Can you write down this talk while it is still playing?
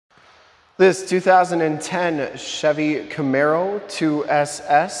This 2010 Chevy Camaro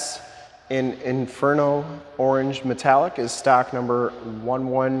 2Ss in Inferno Orange Metallic is stock number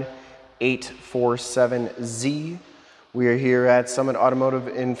 11847Z. We are here at Summit Automotive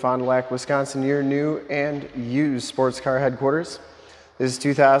in Fond du Lac, Wisconsin, your new and used sports car headquarters. This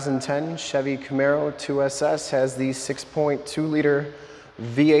 2010 Chevy Camaro 2Ss has the 6.2-liter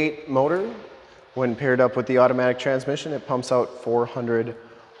V8 motor. When paired up with the automatic transmission, it pumps out 400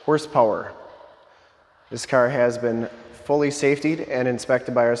 horsepower. This car has been fully safetied and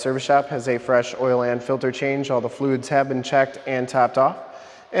inspected by our service shop, has a fresh oil and filter change. All the fluids have been checked and topped off,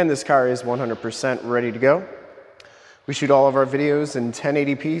 and this car is 100% ready to go. We shoot all of our videos in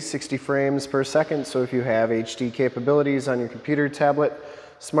 1080p, 60 frames per second, so if you have HD capabilities on your computer, tablet,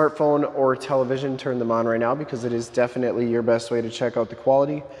 smartphone, or television, turn them on right now, because it is definitely your best way to check out the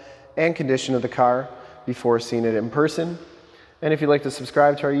quality and condition of the car before seeing it in person. And if you'd like to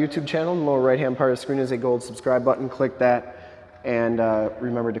subscribe to our YouTube channel, in the lower right-hand part of the screen is a gold subscribe button. Click that, and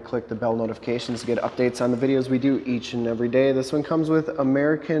remember to click the bell notifications to get updates on the videos we do each and every day. This one comes with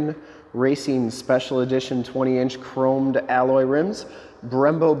American Racing Special Edition 20-inch chromed alloy rims,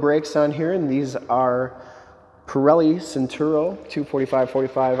 Brembo brakes on here, and these are Pirelli Cinturato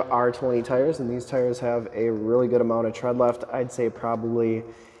 245/45 R20 tires, and these tires have a really good amount of tread left. I'd say probably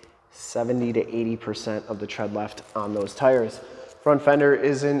 70 to 80% of the tread left on those tires. Front fender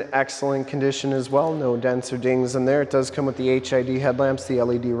is in excellent condition as well, no dents or dings in there. It does come with the HID headlamps, the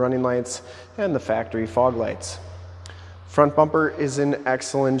LED running lights, and the factory fog lights. Front bumper is in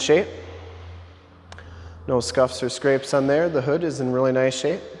excellent shape. No scuffs or scrapes on there. The hood is in really nice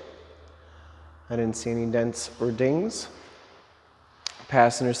shape. I didn't see any dents or dings.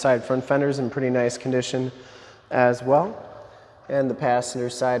 Passenger side front fender is in pretty nice condition as well. And the passenger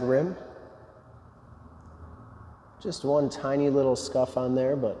side rim, just one tiny little scuff on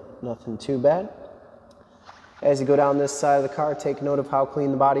there, but nothing too bad. As you go down this side of the car, take note of how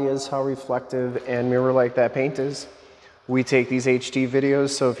clean the body is, how reflective and mirror-like that paint is. We take these HD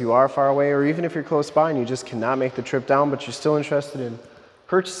videos, so if you are far away, or even if you're close by and you just cannot make the trip down, but you're still interested in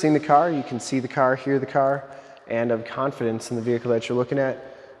purchasing the car, you can see the car, hear the car, and have confidence in the vehicle that you're looking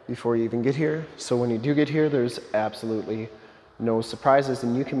at before you even get here. So when you do get here, there's absolutely no surprises,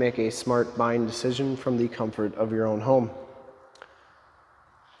 and you can make a smart buying decision from the comfort of your own home.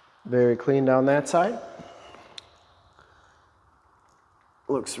 Very clean down that side.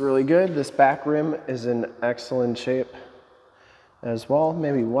 Looks really good. This back rim is in excellent shape as well.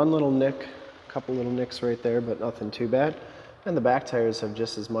 Maybe one little nick, a couple little nicks right there, but nothing too bad. And the back tires have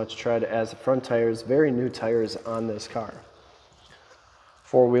just as much tread as the front tires. Very new tires on this car.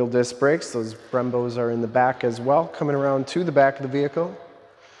 Four-wheel disc brakes, those Brembos are in the back as well. Coming around to the back of the vehicle,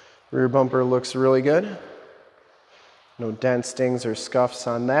 rear bumper looks really good. No dents, stings, or scuffs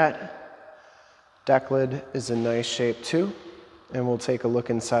on that. Decklid is in nice shape too. And we'll take a look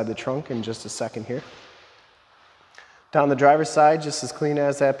inside the trunk in just a second here. Down the driver's side, just as clean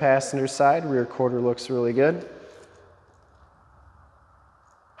as that passenger side. Rear quarter looks really good.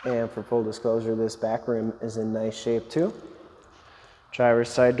 And for full disclosure, this back rim is in nice shape too. Driver's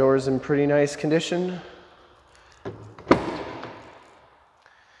side door is in pretty nice condition.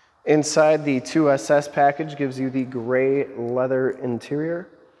 Inside, the 2Ss package gives you the gray leather interior.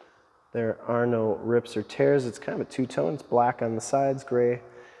 There are no rips or tears. It's kind of a two-tone. It's black on the sides, gray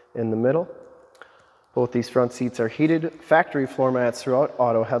in the middle. Both these front seats are heated. Factory floor mats throughout,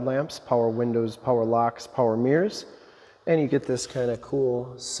 auto headlamps, power windows, power locks, power mirrors. And you get this kind of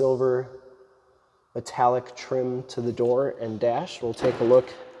cool silver metallic trim to the door and dash. We'll take a look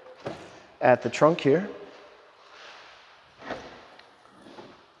at the trunk here.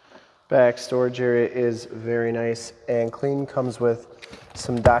 Back storage area is very nice and clean. Comes with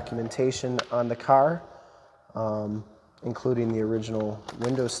some documentation on the car, including the original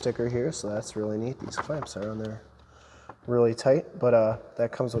window sticker here, so that's really neat. These clamps are on there really tight, but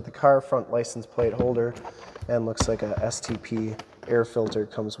that comes with the car. Front license plate holder, and looks like a STP air filter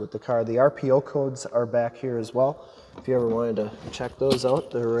comes with the car. The RPO codes are back here as well. If you ever wanted to check those out,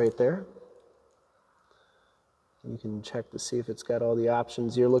 they're right there. You can check to see if it's got all the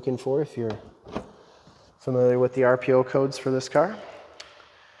options you're looking for if you're familiar with the RPO codes for this car.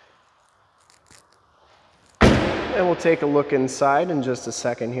 And we'll take a look inside in just a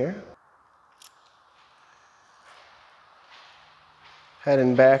second here.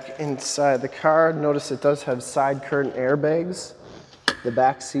 Heading back inside the car, notice it does have side curtain airbags. The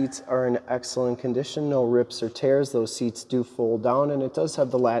back seats are in excellent condition, no rips or tears. Those seats do fold down, and it does have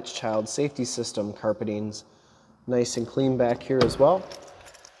the Latch child safety system carpetings. Nice and clean back here as well.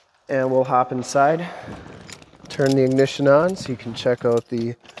 And we'll hop inside, turn the ignition on so you can check out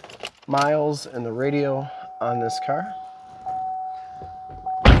the miles and the radio on this car.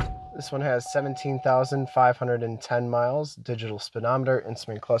 This one has 17,510 miles. Digital speedometer,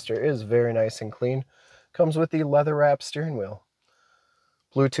 instrument cluster is very nice and clean. Comes with the leather wrap steering wheel.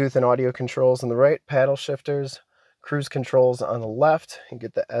 Bluetooth and audio controls on the right, paddle shifters, cruise controls on the left. You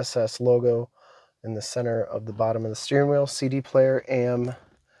get the SS logo in the center of the bottom of the steering wheel. CD player, AM,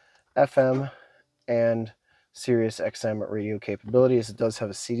 FM, and Sirius XM radio capabilities. It does have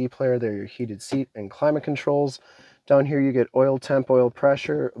a CD player. There are your heated seat and climate controls. Down here you get oil temp, oil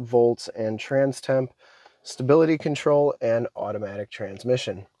pressure, volts, and trans temp, stability control, and automatic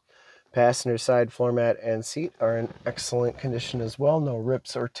transmission. Passenger side floor mat and seat are in excellent condition as well. No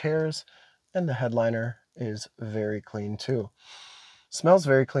rips or tears, and the headliner is very clean too. Smells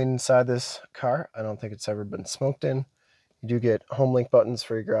very clean inside this car. I don't think it's ever been smoked in. You do get Homelink buttons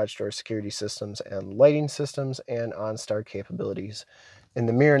for your garage door security systems and lighting systems, and OnStar capabilities in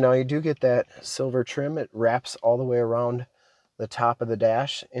the mirror. Now you do get that silver trim. It wraps all the way around the top of the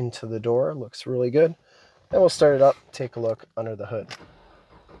dash into the door. Looks really good. Then we'll start it up, take a look under the hood.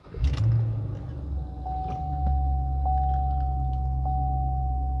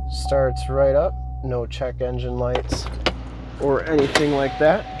 Starts right up. No check engine lights or anything like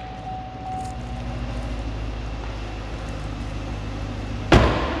that.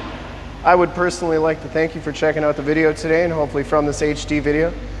 I would personally like to thank you for checking out the video today, and hopefully from this HD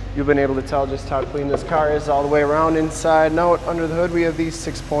video you've been able to tell just how clean this car is all the way around, inside and out. Under the hood we have the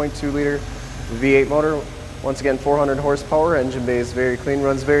 6.2 liter V8 motor. Once again, 400 horsepower. Engine bay is very clean,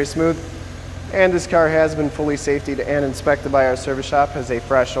 runs very smooth, and this car has been fully safetied and inspected by our service shop. Has a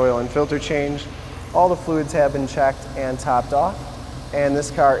fresh oil and filter change. All the fluids have been checked and topped off, and this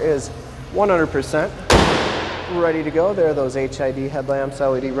car is 100% ready to go. There are those HID headlamps,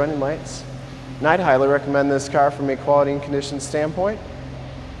 LED running lights, and I'd highly recommend this car from a quality and condition standpoint.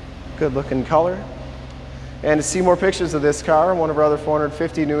 Good looking color. And to see more pictures of this car, one of our other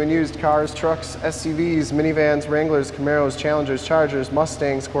 450 new and used cars, trucks, SUVs, minivans, Wranglers, Camaros, Challengers, Chargers,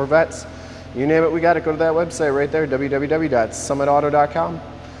 Mustangs, Corvettes, you name it, we got it. Go to that website right there, www.summitauto.com.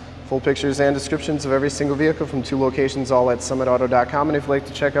 Full pictures and descriptions of every single vehicle from 2 locations, all at summitauto.com. And if you'd like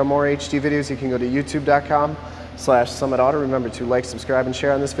to check out more HD videos, you can go to youtube.com/summitauto. Remember to like, subscribe, and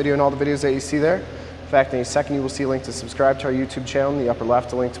share on this video and all the videos that you see there. In fact, in a second you will see a link to subscribe to our YouTube channel in the upper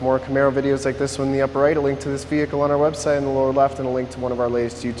left, a link to more Camaro videos like this one in the upper right, a link to this vehicle on our website in the lower left, and a link to one of our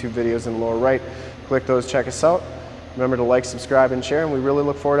latest YouTube videos in the lower right. Click those, check us out. Remember to like, subscribe, and share, and we really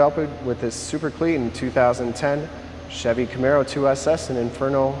look forward to helping with this super clean 2010 Chevy Camaro 2SS in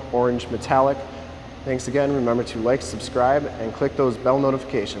Inferno Orange Metallic. Thanks again. Remember to like, subscribe, and click those bell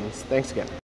notifications. Thanks again.